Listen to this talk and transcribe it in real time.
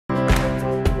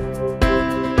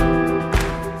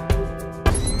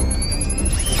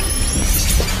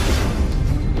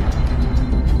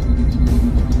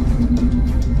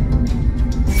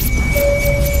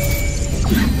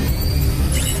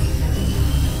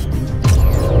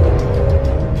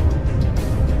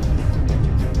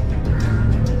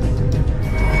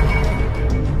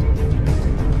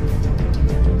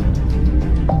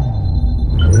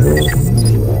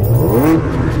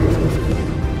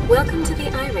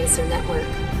Racer network.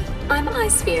 I'm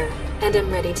iSphere, and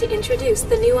I'm ready to introduce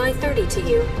the new i30 to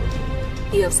you.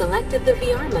 You have selected the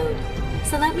VR mode,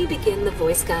 so let me begin the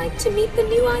voice guide to meet the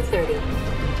new i30.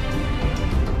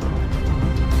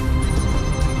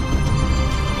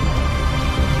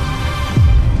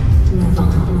 Move on,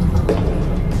 move on.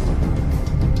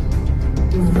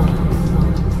 Move on, move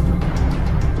on.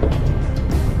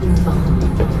 Move on,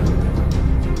 move on.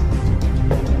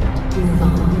 Move on, move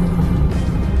on.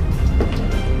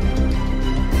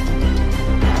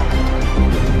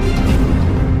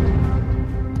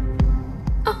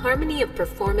 A harmony of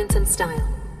performance and style.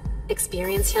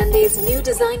 Experience Hyundai's new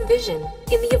design vision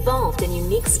in the evolved and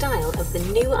unique style of the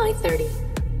new i30.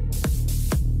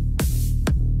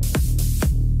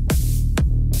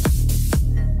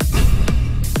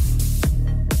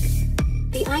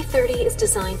 The i30 is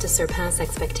designed to surpass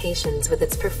expectations with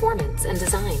its performance and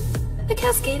design. The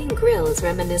cascading grille is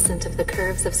reminiscent of the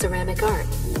curves of ceramic art.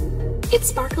 It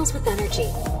sparkles with energy,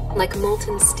 like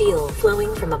molten steel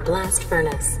flowing from a blast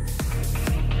furnace.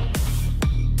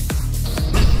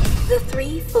 The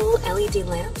 3 full LED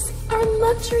lamps are a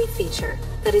luxury feature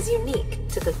that is unique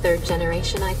to the 3rd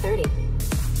generation i30.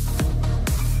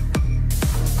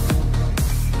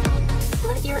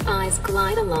 Let your eyes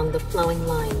glide along the flowing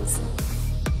lines.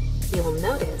 You will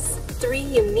notice 3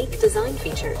 unique design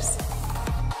features.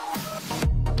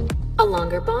 A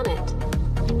longer bonnet,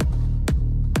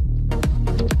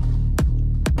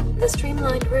 the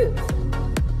streamlined roof,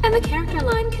 and the character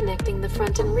line connecting the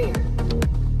front and rear.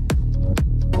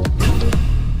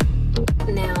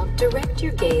 Now direct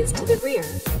your gaze to the rear.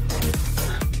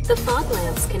 The fog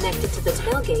lamps connected to the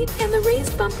tailgate and the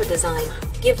raised bumper design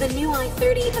give the new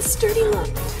i30 a sturdy look.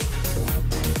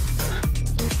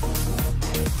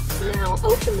 Now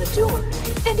open the door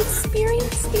and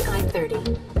experience the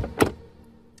i30.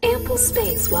 Ample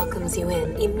space welcomes you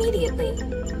in immediately.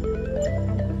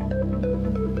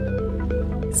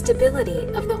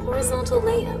 Stability of the horizontal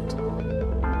layout.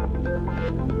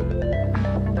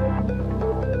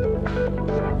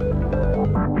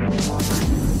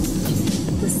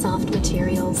 The soft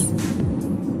materials,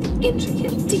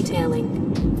 intricate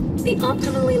detailing, the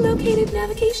optimally located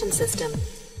navigation system,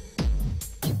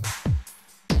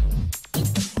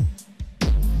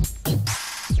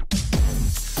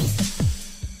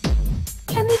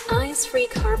 and the eyes-free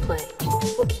CarPlay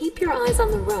will keep your eyes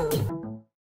on the road.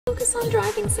 Focus on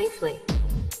driving safely.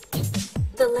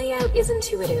 The layout is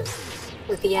intuitive.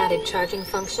 With the added charging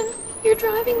function, your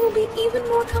driving will be even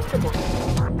more comfortable.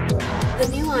 The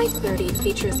new i30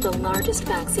 features the largest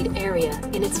backseat area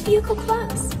in its vehicle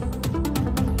class.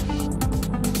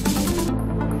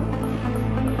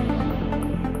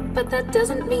 But that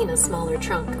doesn't mean a smaller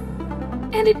trunk.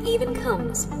 And it even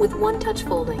comes with one-touch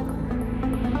folding.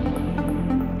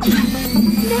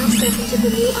 Now step into the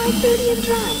new i30 and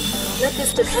drive. Let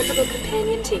this dependable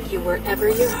companion take you wherever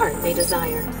your heart may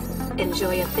desire.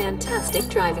 Enjoy a fantastic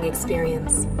driving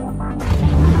experience.